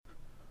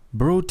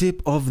Bro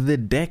tip of the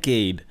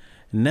decade.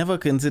 Never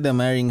consider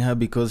marrying her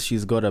because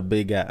she's got a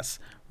big ass.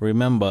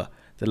 Remember,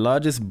 the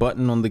largest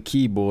button on the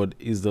keyboard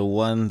is the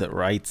one that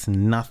writes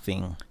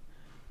nothing.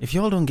 If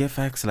y'all don't get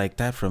facts like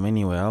that from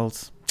anywhere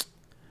else,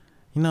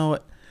 you know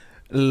what?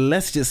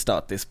 Let's just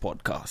start this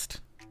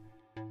podcast.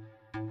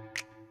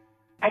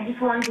 I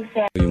just want to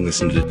say You're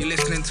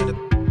listening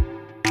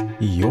to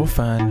Your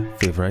fan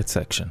favorite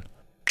section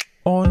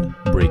on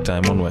Break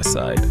Time on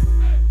Westside.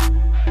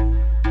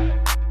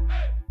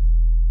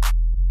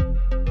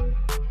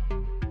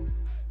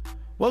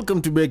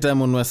 Welcome to Break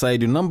Time on Westside,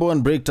 your number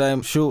one break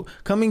time show,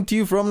 coming to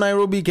you from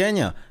Nairobi,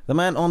 Kenya. The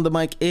man on the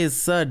mic is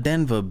Sir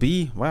Denver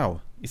B. Wow,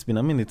 it's been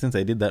a minute since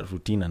I did that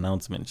routine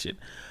announcement shit.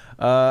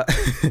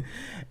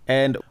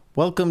 And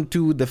welcome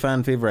to the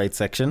fan favorite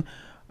section.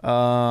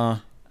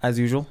 As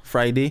usual,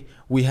 Friday,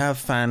 we have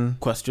fan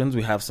questions,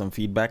 we have some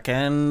feedback,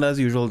 and as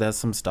usual, there's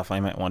some stuff I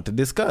might want to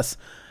discuss.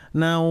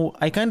 Now,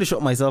 I kind of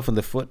shot myself in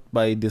the foot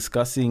by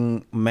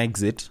discussing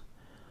Megxit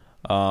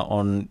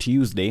on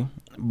Tuesday,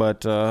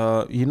 but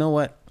you know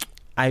what?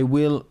 I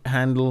will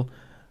handle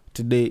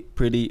today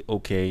pretty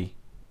okay,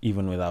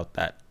 even without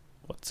that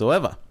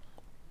whatsoever.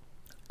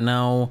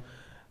 Now,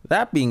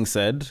 that being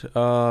said,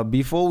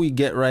 before we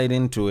get right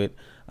into it,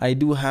 I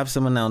do have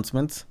some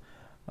announcements.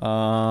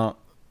 For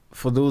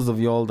those of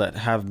y'all that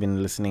have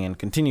been listening and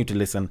continue to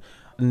listen,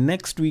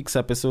 next week's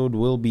episode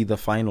will be the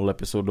final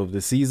episode of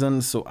the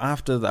season. So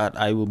after that,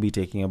 I will be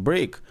taking a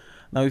break.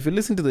 Now, if you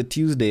listen to the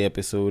Tuesday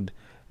episode,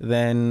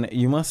 then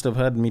you must have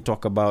heard me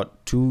talk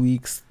about 2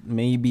 weeks,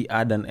 maybe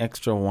add an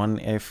extra one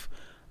if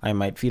I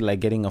might feel like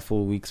getting a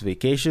full week's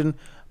vacation.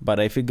 But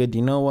I figured,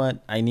 you know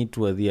what? I need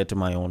to adhere to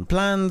my own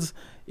plans.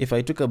 If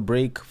I took a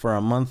break for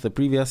a month the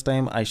previous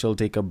time, I shall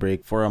take a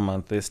break for a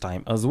month this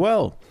time as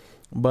well.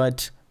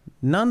 But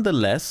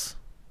nonetheless,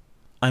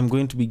 I'm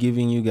going to be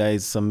giving you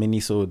guys some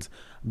mini-sodes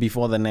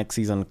before the next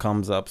season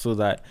comes up, so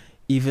that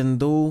even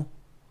though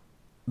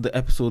the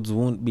episodes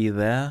won't be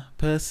there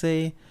per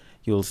se,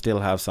 you'll still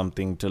have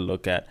something to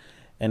look at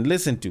and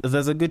listen to.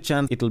 There's a good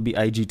chance it'll be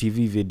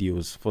IGTV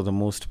videos for the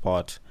most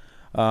part.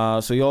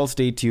 So you all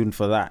stay tuned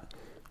for that.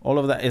 All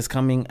of that is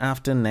coming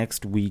after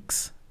next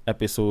week's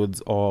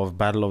episodes of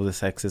Battle of the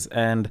Sexes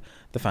and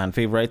the fan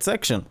favorite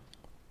section.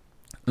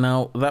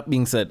 Now, that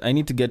being said, I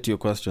need to get to your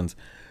questions.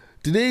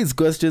 Today's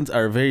questions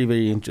are very,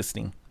 very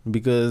interesting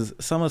because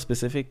some are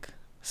specific,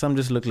 some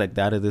just look like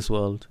that of this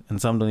world, and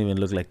some don't even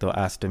look like they were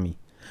asked to me.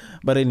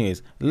 But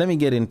anyways, let me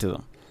get into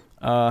them.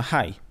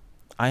 Hi,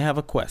 I have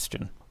a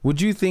question. Would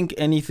you think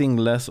anything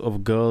less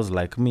of girls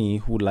like me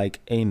who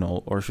like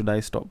anal, or should I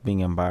stop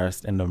being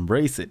embarrassed and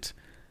embrace it?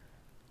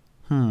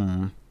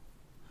 How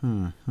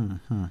do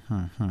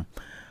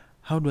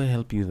I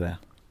help you there?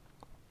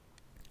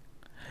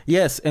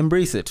 Yes,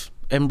 embrace it.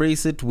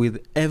 Embrace it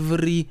with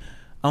every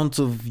ounce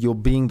of your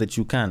being that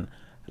you can.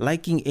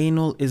 Liking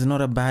anal is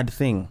not a bad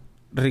thing,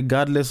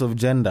 regardless of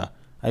gender.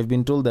 I've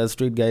been told there's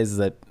straight guys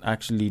that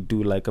actually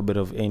do like a bit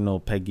of anal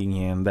pegging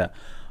here and there.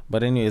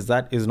 But anyways,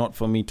 that is not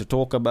for me to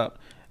talk about.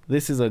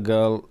 This is a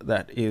girl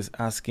that is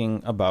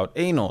asking about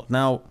anal.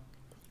 Now,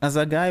 as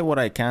a guy, what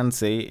I can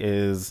say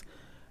is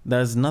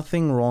there's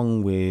nothing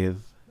wrong with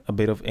a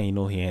bit of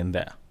anal here and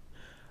there.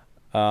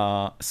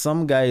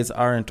 Some guys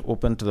aren't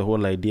open to the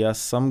whole idea.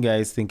 Some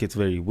guys think it's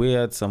very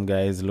weird. Some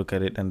guys look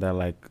at it and they're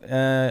like,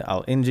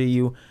 I'll injure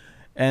you.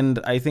 And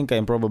I think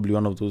I'm probably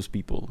one of those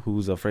people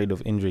who's afraid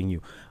of injuring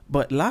you.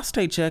 But last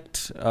I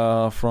checked,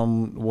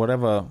 from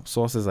whatever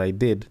sources I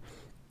did,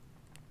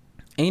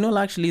 anal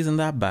actually isn't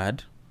that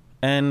bad.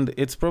 And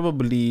it's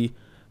probably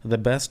the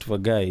best for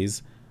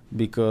guys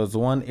because,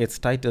 one, it's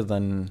tighter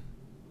than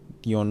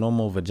your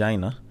normal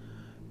vagina.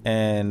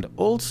 And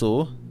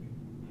also,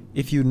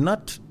 if you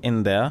nut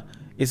in there,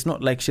 it's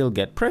not like she'll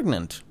get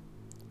pregnant.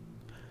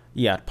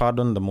 Yeah,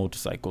 pardon the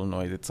motorcycle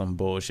noise. It's some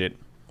bullshit.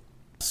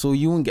 So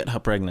you won't get her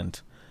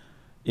pregnant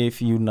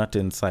if you nut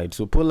inside.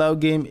 So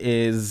pull-out game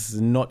is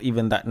not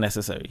even that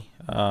necessary.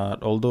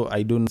 Although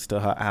I do stir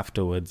her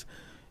afterwards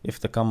if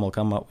the cum will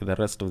come out with the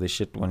rest of the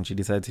shit when she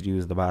decides to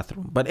use the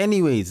bathroom. But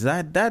anyways,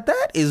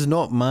 that is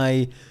not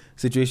my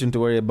situation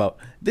to worry about.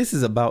 This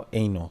is about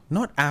anal,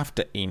 not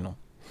after anal.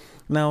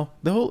 Now,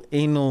 the whole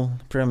anal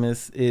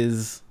premise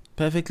is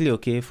perfectly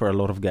okay for a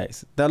lot of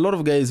guys. There are a lot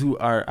of guys who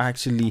are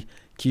actually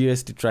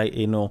curious to try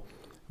anal,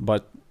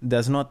 but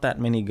there's not that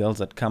many girls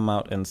that come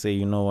out and say,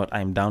 you know what,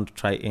 I'm down to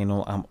try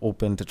anal, I'm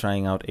open to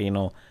trying out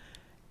anal,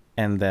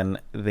 and then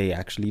they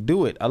actually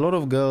do it. A lot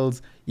of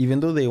girls,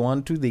 even though they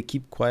want to, they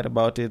keep quiet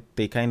about it.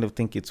 They kind of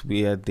think it's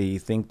weird. They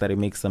think that it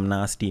makes them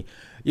nasty.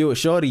 Yo,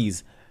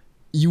 shorties,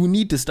 you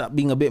need to stop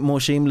being a bit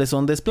more shameless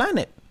on this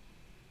planet.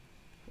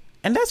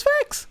 And that's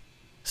facts.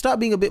 Stop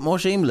being a bit more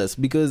shameless,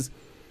 because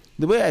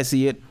the way I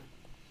see it,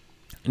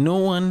 no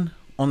one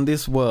on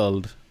this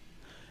world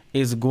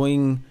is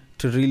going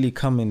to really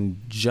come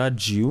and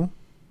judge you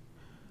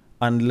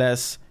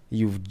unless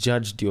you've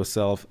judged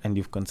yourself and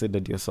you've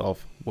considered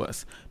yourself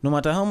worse. No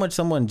matter how much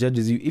someone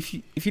judges you,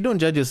 if you don't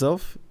judge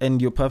yourself and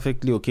you're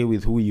perfectly okay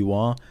with who you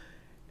are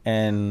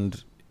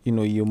and, you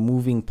know, you're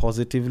moving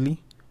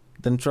positively,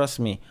 then trust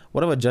me,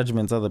 whatever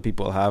judgments other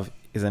people have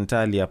is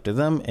entirely up to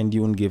them, and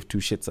you won't give two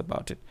shits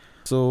about it.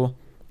 So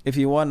if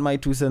you want my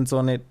 2 cents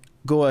on it,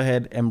 go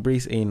ahead,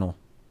 embrace anal.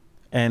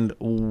 And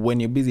when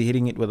you're busy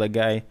hitting it with a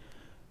guy,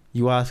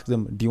 you ask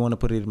them, do you want to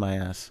put it in my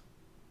ass?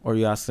 Or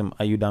you ask them,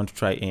 are you down to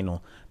try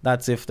anal?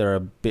 That's if they're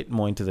a bit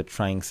more into the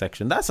trying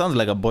section. That sounds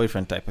like a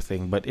boyfriend type of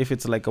thing. But if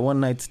it's like a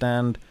one night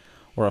stand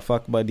or a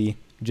fuck buddy,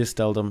 just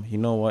tell them, you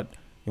know what?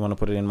 You want to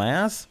put it in my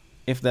ass?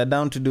 If they're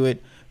down to do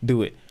it,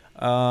 do it.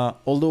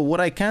 Although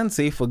what I can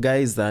say for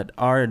guys that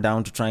are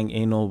down to trying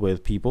anal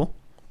with people,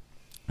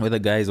 whether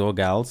guys or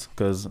gals,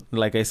 because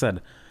like I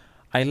said,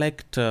 I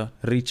like to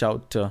reach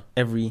out to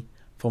every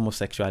form of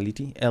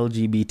sexuality,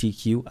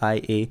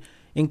 LGBTQIA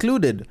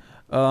included.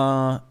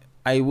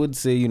 I would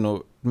say,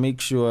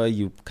 make sure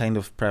you kind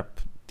of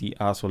prep the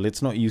asshole.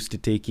 It's not used to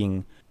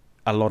taking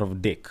a lot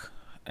of dick.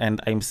 And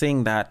I'm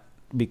saying that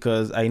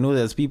because I know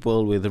there's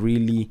people with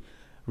really,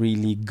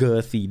 really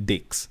girthy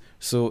dicks.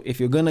 So if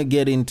you're going to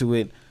get into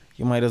it,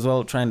 you might as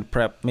well try and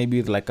prep maybe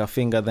with like a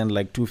finger, then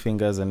like 2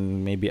 fingers,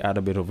 and maybe add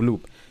a bit of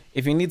lube.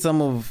 If you need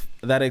some of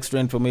that extra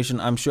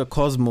information, I'm sure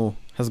Cosmo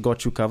has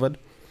got you covered.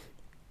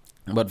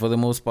 But for the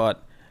most part,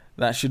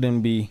 that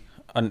shouldn't be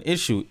an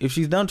issue. If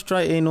she's down to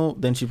try anal,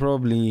 then she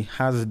probably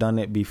has done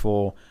it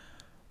before.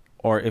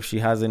 Or if she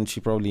hasn't, she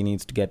probably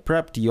needs to get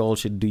prepped. You all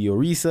should do your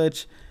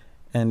research.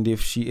 And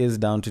if she is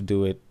down to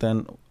do it,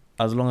 then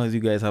as long as you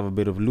guys have a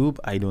bit of lube,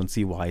 I don't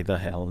see why the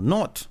hell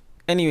not.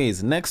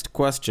 Anyways, next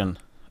question.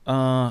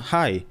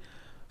 Hi.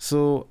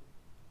 So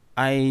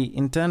I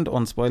intend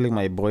on spoiling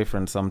my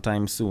boyfriend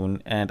sometime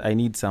soon, and I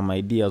need some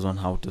ideas on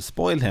how to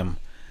spoil him.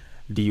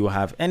 Do you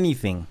have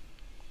anything?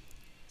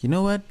 You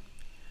know what?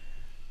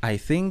 I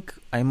think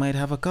I might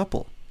have a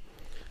couple.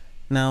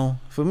 Now,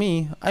 for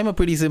me, I'm a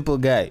pretty simple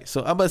guy.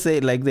 So I'm going to say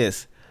it like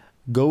this.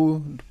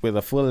 Go with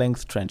a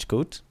full-length trench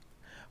coat.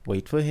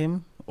 Wait for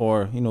him.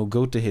 Or,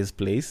 go to his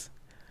place.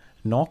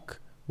 Knock.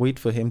 Wait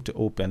for him to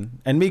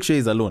open. And make sure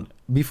he's alone.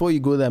 Before you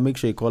go there, make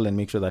sure you call and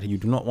make sure that you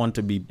do not want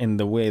to be in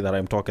the way that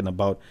I'm talking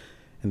about.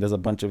 And there's a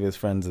bunch of his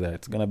friends there.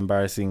 It's going to be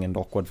embarrassing and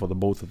awkward for the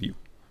both of you.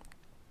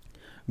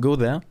 Go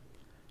there.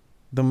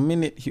 The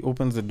minute he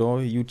opens the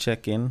door, you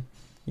check in,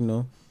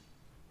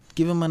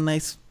 give him a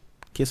nice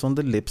kiss on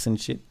the lips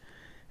and shit,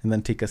 and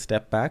then take a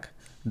step back,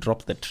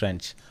 drop the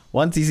trench.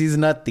 Once he sees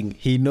nothing,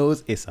 he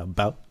knows it's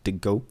about to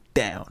go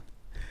down.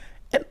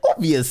 And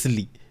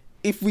obviously,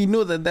 if we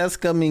know that that's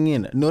coming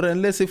in, not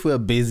unless if we're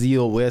busy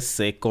or we're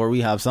sick or we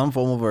have some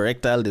form of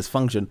erectile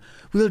dysfunction,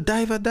 we'll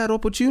dive at that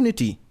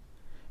opportunity.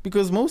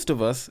 Because most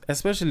of us,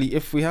 especially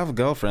if we have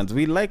girlfriends,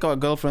 we like our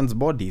girlfriends'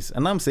 bodies.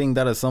 And I'm saying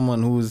that as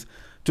someone who's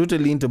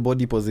totally into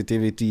body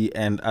positivity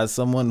and as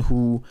someone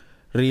who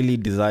really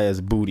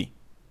desires booty.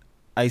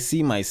 I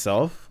see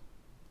myself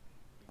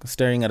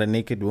staring at a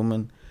naked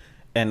woman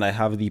and I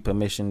have the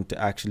permission to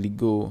actually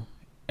go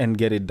and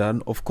get it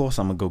done. Of course,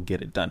 I'm going to go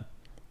get it done.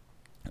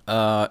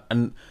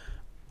 And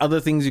other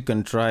things you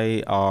can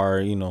try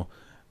are,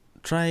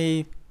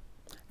 try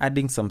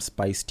adding some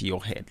spice to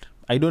your head.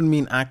 I don't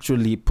mean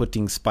actually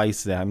putting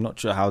spice there. I'm not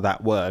sure how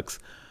that works,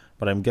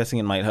 but I'm guessing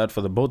it might hurt for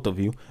the both of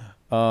you.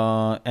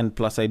 And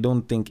plus, I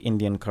don't think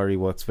Indian curry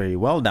works very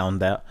well down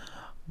there.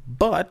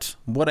 But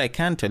what I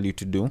can tell you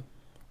to do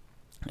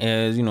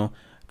is,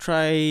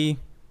 try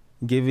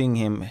giving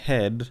him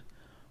head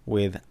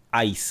with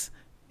ice.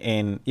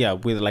 And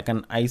with like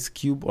an ice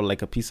cube or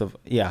like a piece of,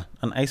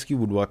 an ice cube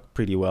would work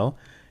pretty well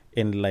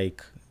in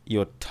like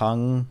your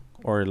tongue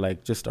or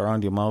like just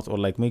around your mouth, or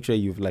like make sure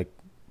you've like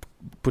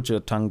put your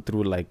tongue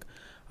through like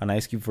an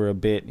ice cube for a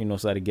bit,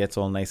 so that it gets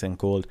all nice and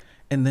cold,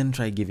 and then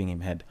try giving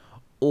him head.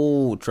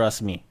 Oh,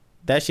 trust me,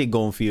 that shit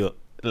gon' feel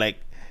like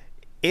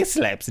it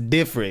slaps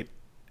different.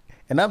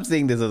 And I'm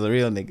saying this as a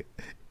real nigga.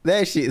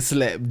 That shit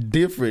slap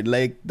different.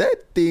 Like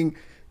that thing,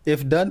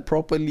 if done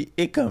properly,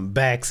 it can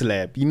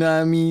backslap. You know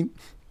what I mean?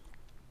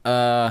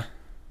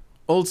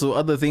 Also,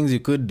 other things you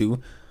could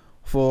do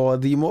for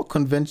the more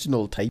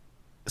conventional type.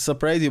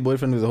 Surprise your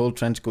boyfriend with the whole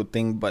trench coat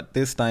thing, but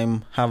this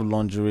time have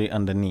lingerie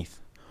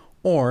underneath.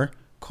 Or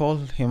call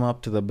him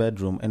up to the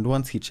bedroom, and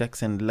once he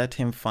checks in, let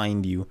him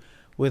find you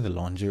with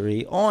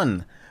lingerie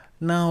on.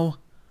 Now,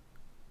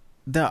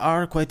 there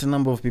are quite a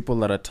number of people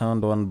that are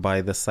turned on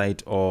by the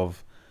sight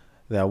of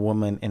their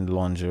woman in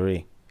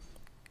lingerie.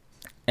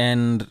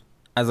 And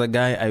as a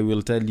guy, I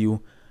will tell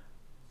you,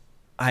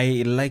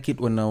 I like it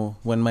when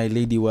my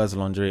lady wears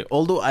lingerie.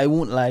 Although I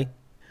won't lie,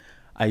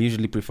 I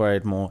usually prefer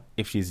it more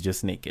if she's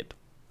just naked.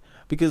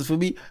 Because for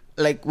me,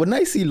 like when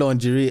I see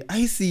lingerie,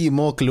 I see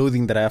more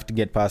clothing that I have to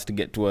get past to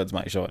get towards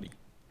my shorty.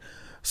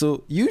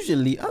 So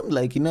usually I'm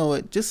like, you know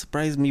what, just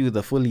surprise me with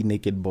a fully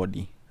naked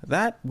body.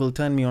 That will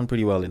turn me on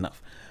pretty well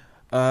enough.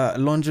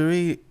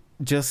 Lingerie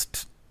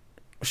just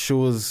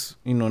shows,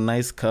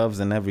 nice curves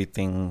and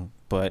everything,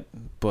 but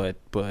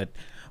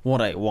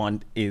what I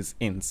want is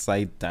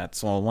inside that,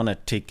 so I want to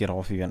take it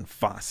off even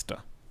faster.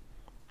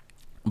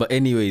 But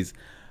anyways,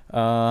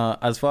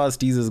 as far as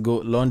teasers go,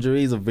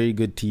 lingerie is a very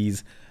good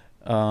tease.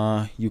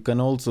 You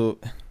can also,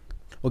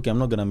 okay, I'm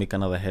not gonna make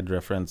another head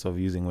reference of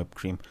using whipped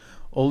cream.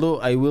 Although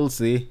I will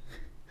say,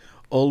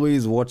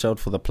 always watch out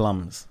for the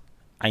plums.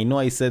 I know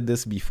I said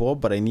this before,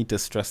 but I need to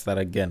stress that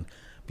again.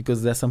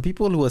 Because there's some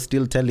people who are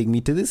still telling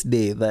me to this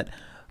day that,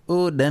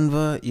 oh,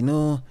 Denver,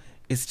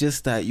 it's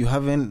just that you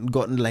haven't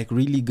gotten like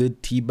really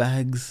good tea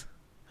bags.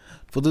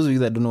 For those of you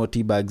that don't know what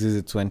tea bags is,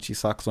 it's when she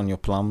sucks on your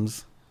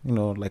plums,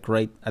 like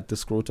right at the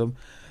scrotum.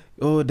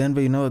 Oh,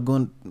 Denver,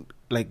 going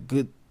like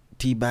good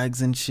tea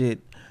bags and shit.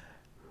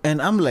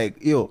 And I'm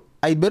like, yo,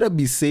 I better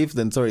be safe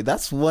than sorry.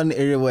 That's one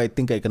area where I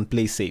think I can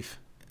play safe.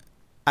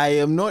 I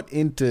am not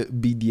into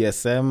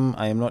BDSM.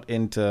 I am not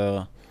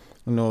into,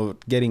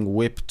 getting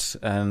whipped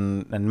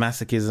and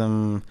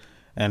masochism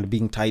and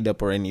being tied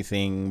up or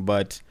anything.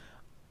 But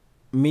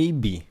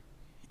maybe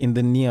in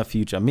the near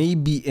future,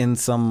 maybe in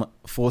some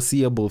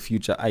foreseeable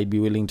future, I'd be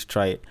willing to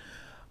try it.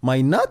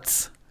 My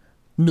nuts?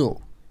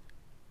 No.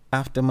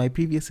 After my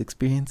previous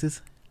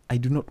experiences, I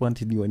do not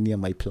want anyone near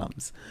my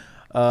plums.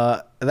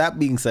 That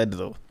being said,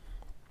 though,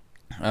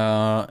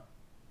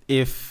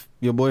 if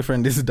your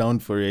boyfriend is down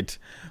for it,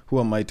 who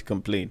am I to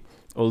complain?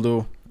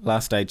 Although,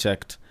 last I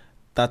checked,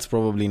 that's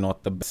probably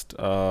not the best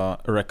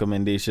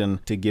recommendation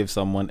to give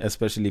someone,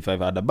 especially if I've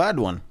had a bad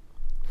one.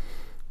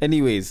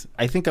 Anyways,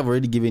 I think I've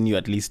already given you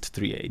at least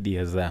 3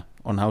 ideas there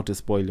on how to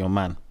spoil your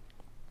man.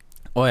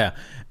 Oh yeah,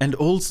 and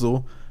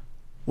also,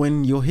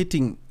 when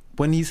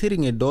he's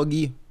hitting a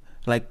doggy,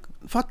 like,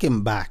 fuck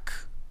him back.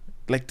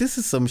 Like, this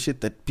is some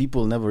shit that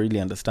people never really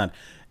understand.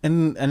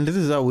 And this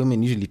is how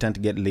women usually tend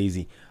to get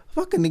lazy.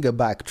 Fuck a nigga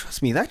back.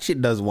 Trust me, that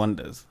shit does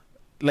wonders.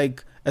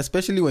 Like,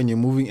 especially when you're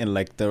moving in,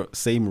 like, the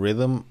same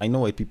rhythm. I know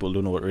why people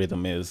don't know what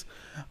rhythm is,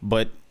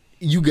 but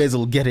you guys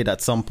will get it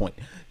at some point.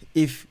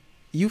 If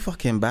you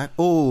fuck him back,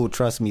 oh,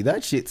 trust me,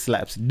 that shit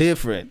slaps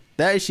different.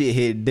 That shit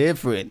hit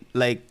different.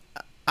 Like,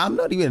 I'm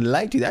not even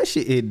lying to you. That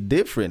shit hit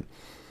different.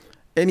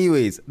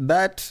 Anyways,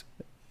 that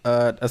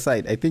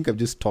aside, I think I've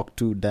just talked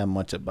too damn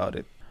much about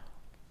it.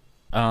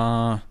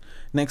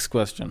 Next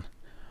question.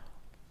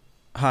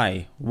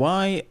 Hi,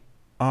 why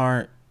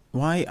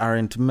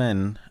aren't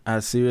men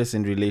as serious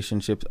in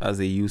relationships as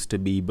they used to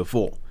be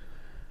before?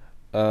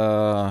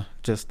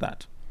 Just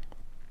that.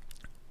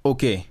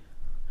 Okay.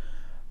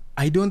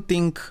 I don't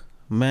think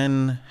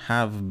men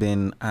have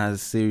been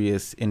as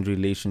serious in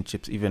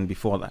relationships even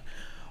before that.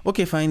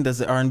 Okay, fine, there's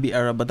the R&B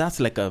era, but that's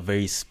like a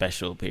very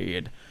special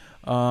period.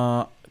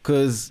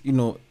 Because,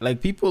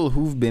 like people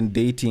who've been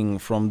dating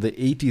from the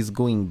 80s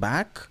going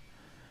back,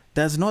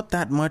 there's not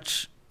that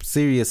much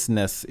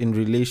seriousness in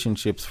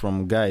relationships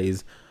from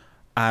guys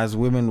as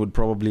women would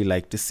probably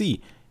like to see.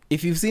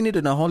 If you've seen it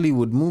in a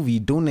Hollywood movie,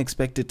 don't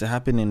expect it to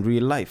happen in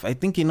real life. I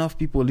think enough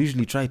people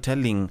usually try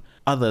telling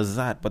others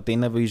that, but they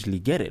never usually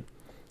get it.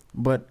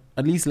 But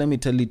at least let me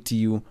tell it to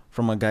you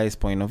from a guy's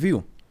point of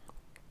view.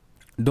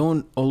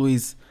 Don't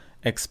always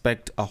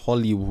expect a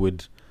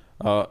Hollywood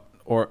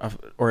or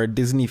a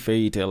Disney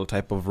fairy tale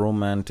type of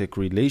romantic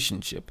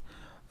relationship.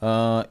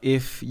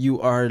 If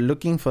you are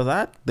looking for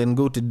that, then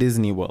go to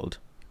Disney World.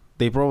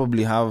 They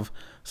probably have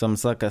some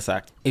circus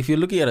act. If you're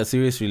looking at a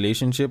serious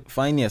relationship,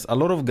 fine, yes, a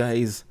lot of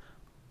guys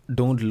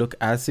don't look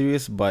as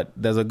serious, but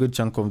there's a good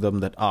chunk of them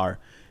that are.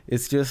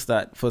 It's just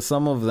that for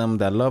some of them,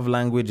 their love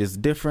language is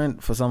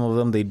different. For some of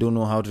them, they don't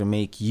know how to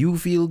make you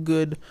feel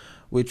good,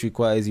 which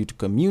requires you to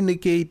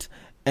communicate.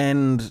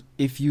 And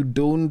if you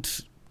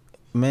don't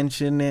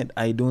mention it,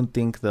 I don't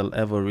think they'll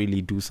ever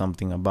really do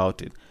something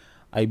about it.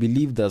 I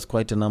believe there's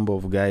quite a number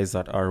of guys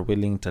that are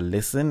willing to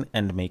listen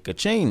and make a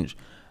change.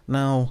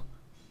 Now,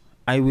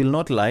 I will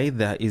not lie,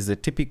 there is a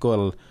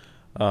typical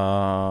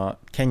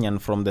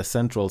Kenyan from the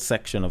central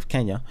section of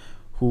Kenya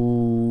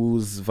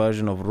whose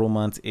version of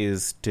romance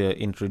is to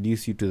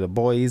introduce you to the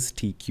boys,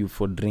 take you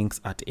for drinks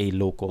at a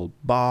local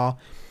bar,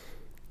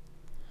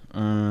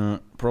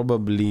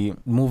 probably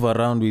move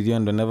around with you,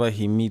 and whenever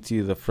he meets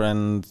you, the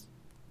friends,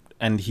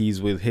 and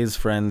he's with his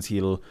friends,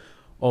 he'll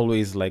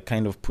always like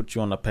kind of put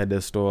you on a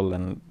pedestal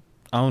and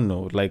I don't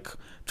know, like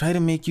try to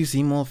make you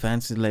seem more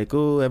fancy, like,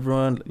 oh,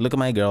 everyone, look at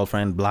my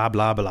girlfriend, blah,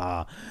 blah,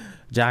 blah,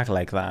 jack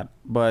like that.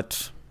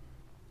 But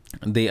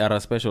they are a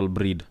special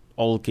breed,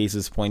 all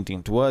cases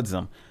pointing towards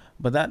them.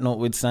 But that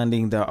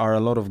notwithstanding, there are a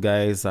lot of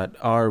guys that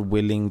are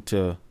willing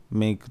to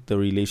make the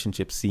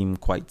relationship seem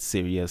quite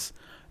serious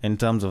in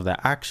terms of their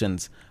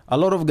actions. A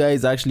lot of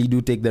guys actually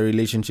do take their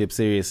relationship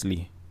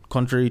seriously,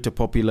 contrary to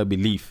popular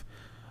belief.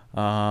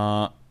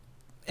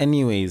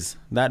 Anyways,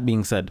 that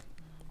being said,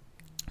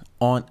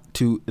 on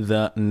to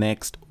the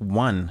next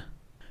one.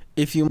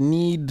 If you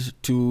need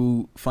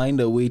to find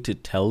a way to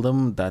tell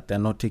them that they're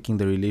not taking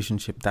the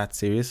relationship that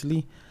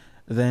seriously,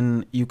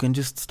 then you can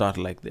just start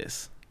like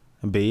this.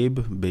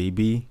 Babe,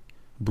 baby,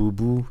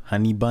 boo-boo,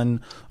 honey bun,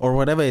 or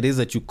whatever it is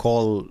that you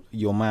call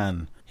your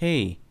man.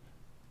 Hey,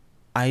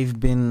 I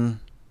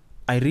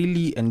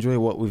really enjoy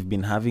what we've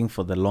been having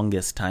for the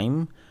longest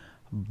time,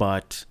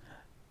 but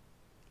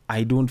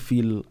I don't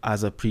feel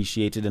as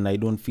appreciated and I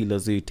don't feel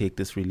as though you take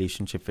this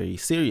relationship very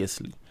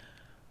seriously.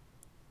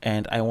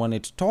 And I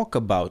wanted to talk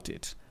about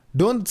it.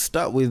 Don't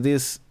start with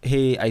this,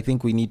 hey, I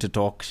think we need to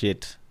talk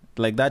shit.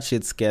 Like that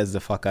shit scares the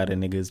fuck out of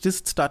niggas.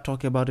 Just start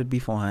talking about it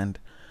beforehand.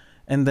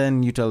 And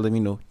then you tell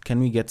them, can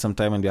we get some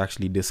time and we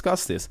actually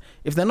discuss this?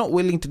 If they're not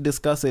willing to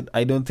discuss it,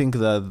 I don't think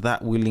they're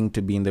that willing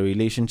to be in the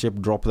relationship.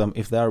 Drop them.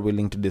 If they are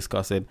willing to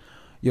discuss it,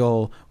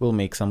 y'all will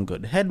make some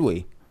good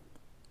headway.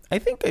 I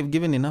think I've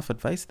given enough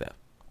advice there.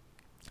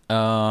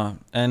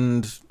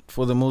 And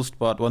for the most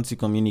part, once you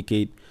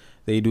communicate,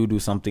 they do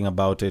something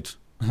about it.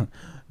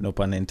 No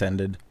pun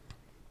intended.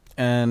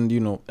 And,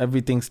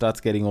 everything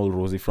starts getting all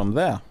rosy from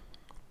there.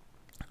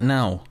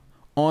 Now,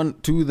 on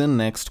to the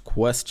next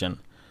question.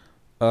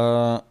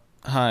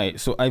 Hi.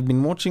 So I've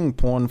been watching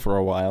porn for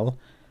a while,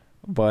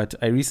 but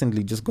I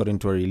recently just got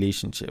into a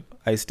relationship.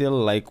 I still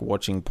like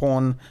watching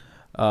porn.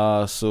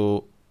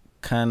 So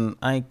can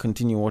I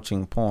continue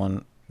watching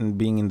porn and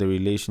being in the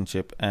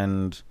relationship?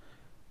 And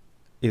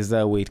is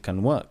there a way it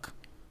can work?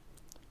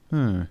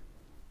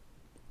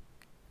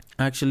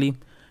 Actually,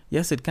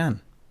 yes, it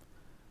can.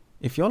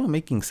 If y'all are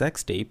making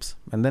sex tapes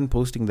and then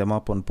posting them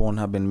up on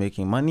Pornhub and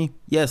making money,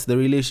 yes, the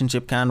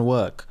relationship can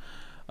work.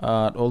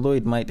 Although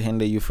it might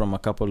hinder you from a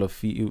couple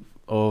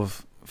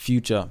of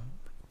future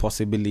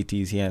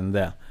possibilities here and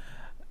there.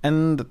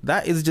 And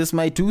that is just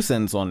my 2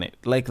 cents on it.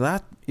 Like,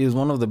 that is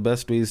one of the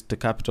best ways to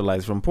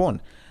capitalize from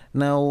porn.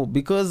 Now,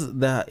 because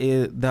there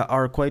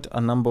are quite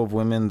a number of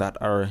women that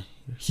are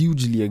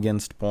hugely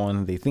against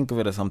porn, they think of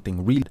it as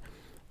something real,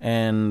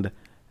 and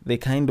they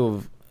kind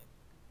of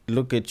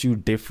look at you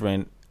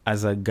different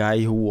as a guy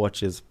who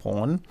watches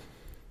porn.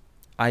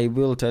 I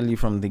will tell you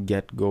from the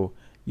get-go,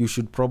 you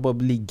should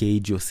probably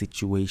gauge your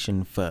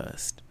situation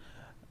first.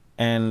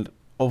 And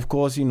of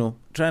course,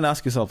 try and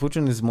ask yourself, which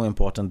one is more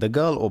important, the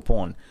girl or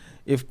porn?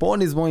 If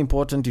porn is more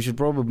important, you should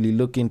probably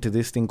look into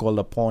this thing called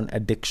a porn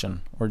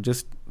addiction, or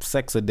just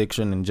sex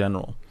addiction in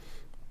general.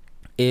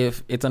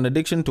 If it's an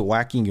addiction to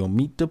whacking your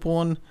meat to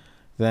porn,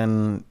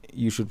 then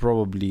you should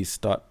probably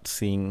start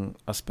seeing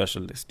a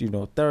specialist,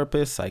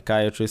 therapist,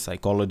 psychiatrist,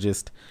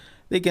 psychologist.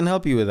 They can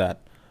help you with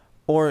that.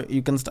 Or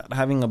you can start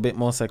having a bit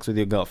more sex with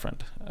your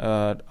girlfriend.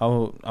 I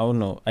don't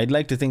know. I'd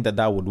like to think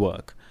that would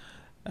work.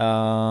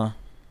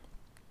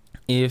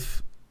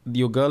 If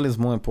your girl is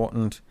more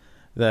important,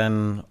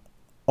 then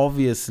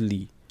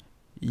obviously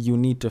you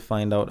need to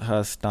find out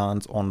her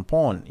stance on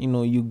porn.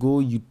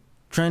 You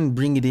try and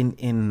bring it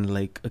in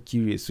like a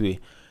curious way.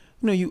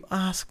 You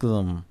ask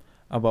them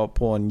about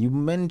porn. You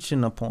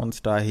mention a porn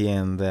star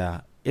here and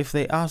there. If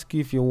they ask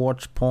you if you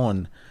watch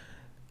porn,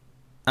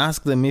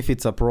 ask them if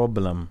it's a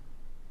problem.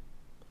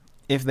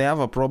 If they have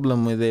a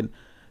problem with it,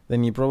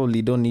 then you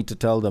probably don't need to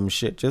tell them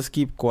shit. Just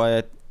keep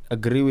quiet,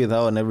 agree with her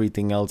on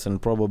everything else,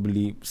 and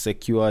probably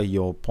secure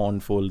your porn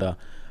folder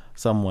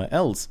somewhere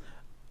else.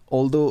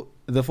 Although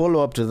the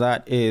follow-up to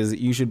that is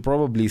you should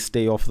probably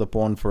stay off the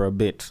porn for a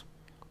bit,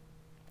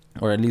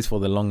 or at least for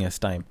the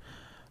longest time.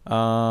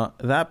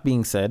 That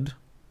being said,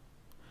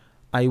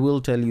 I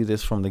will tell you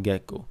this from the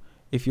get-go.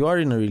 If you are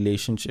in a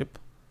relationship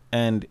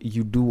and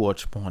you do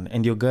watch porn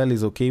and your girl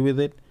is okay with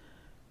it,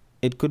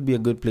 it could be a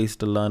good place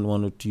to learn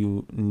 1 or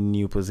 2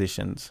 new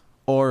positions,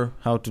 or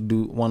how to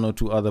do 1 or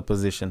 2 other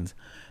positions,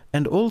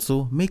 and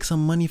also make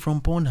some money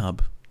from Pornhub.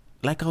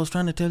 Like I was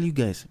trying to tell you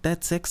guys,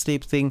 that sex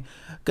tape thing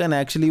can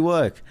actually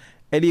work.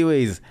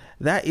 Anyways,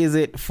 that is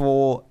it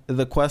for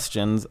the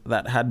questions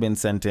that had been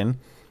sent in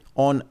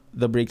on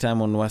the Break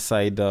Time on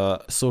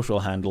Westside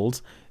social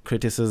handles.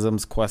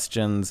 Criticisms,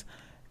 questions,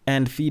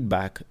 and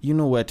feedback. You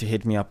know where to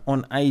hit me up.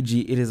 On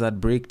IG, it is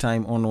at Break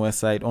Time on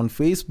Westside. On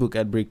Facebook,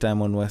 at Break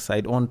Time on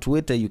Westside. On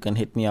Twitter, you can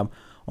hit me up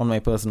on my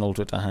personal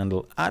Twitter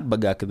handle at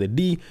Bagaka the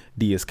D.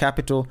 D is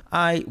capital.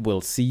 I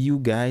will see you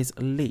guys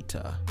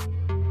later.